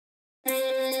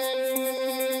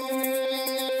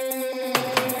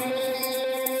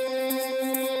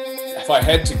I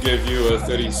had to give you a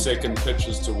 30-second pitch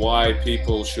as to why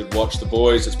people should watch The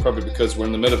Boys, it's probably because we're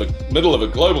in the middle of a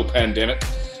global pandemic.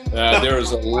 There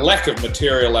is a lack of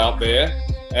material out there,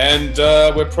 and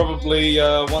we're probably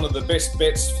one of the best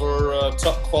bets for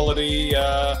top quality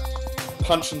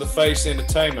punch in the face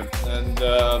entertainment, and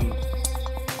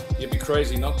you'd be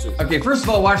crazy not to. Okay, first of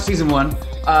all, watch season 1,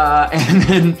 and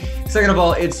then second of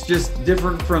all, it's just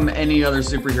different from any other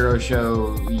superhero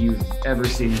show you've ever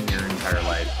seen in your entire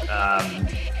life.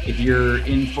 If you're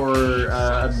in for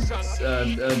a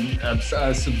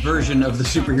subversion of the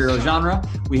superhero genre,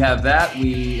 we have that.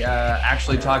 We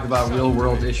actually talk about real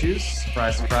world issues,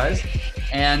 surprise, surprise.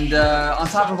 And on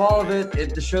top of all of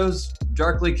it, the show's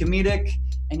darkly comedic,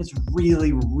 and it's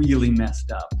really, really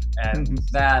messed up. And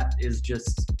that is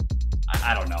just,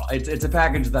 I don't know. It's a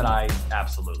package that I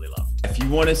absolutely love. If you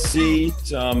want to see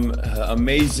some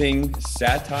amazing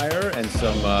satire and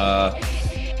some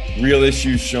real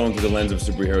issues shown through the lens of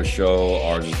superhero show,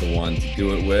 ours is the one to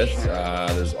do it with.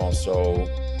 There's also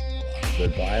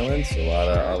good violence,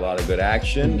 a lot of good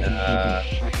action,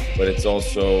 but it's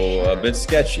also a bit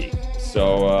sketchy.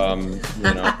 So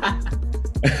you know.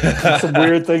 Some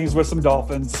weird things with some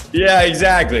dolphins. Yeah,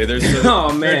 exactly. There's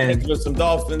oh man, things with some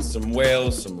dolphins, some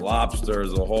whales, some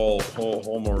lobsters, a whole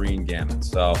marine gamut.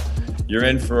 So you're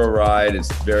in for a ride.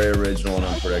 It's very original and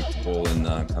unpredictable, and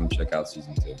come check out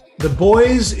season 2. The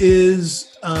Boys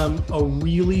is a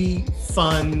really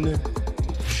fun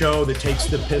show that takes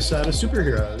the piss out of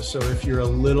superheroes. So if you're a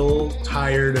little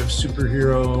tired of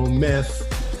superhero myth,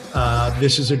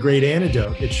 this is a great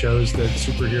antidote. It shows that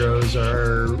superheroes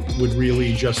would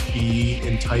really just be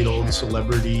entitled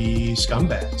celebrity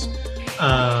scumbags.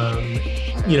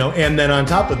 You know, and then on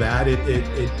top of that, it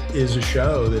is a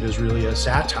show that is really a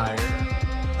satire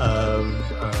of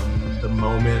the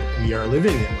moment we are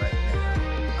living in right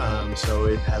now. So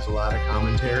it has a lot of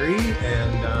commentary,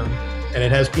 and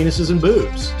it has penises and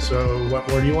boobs. So what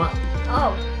more do you want?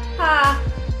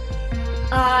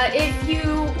 If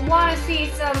you want to see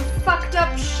some fucked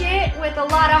up shit with a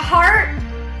lot of heart,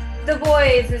 The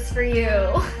Boys is for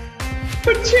you.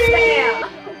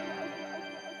 Bam!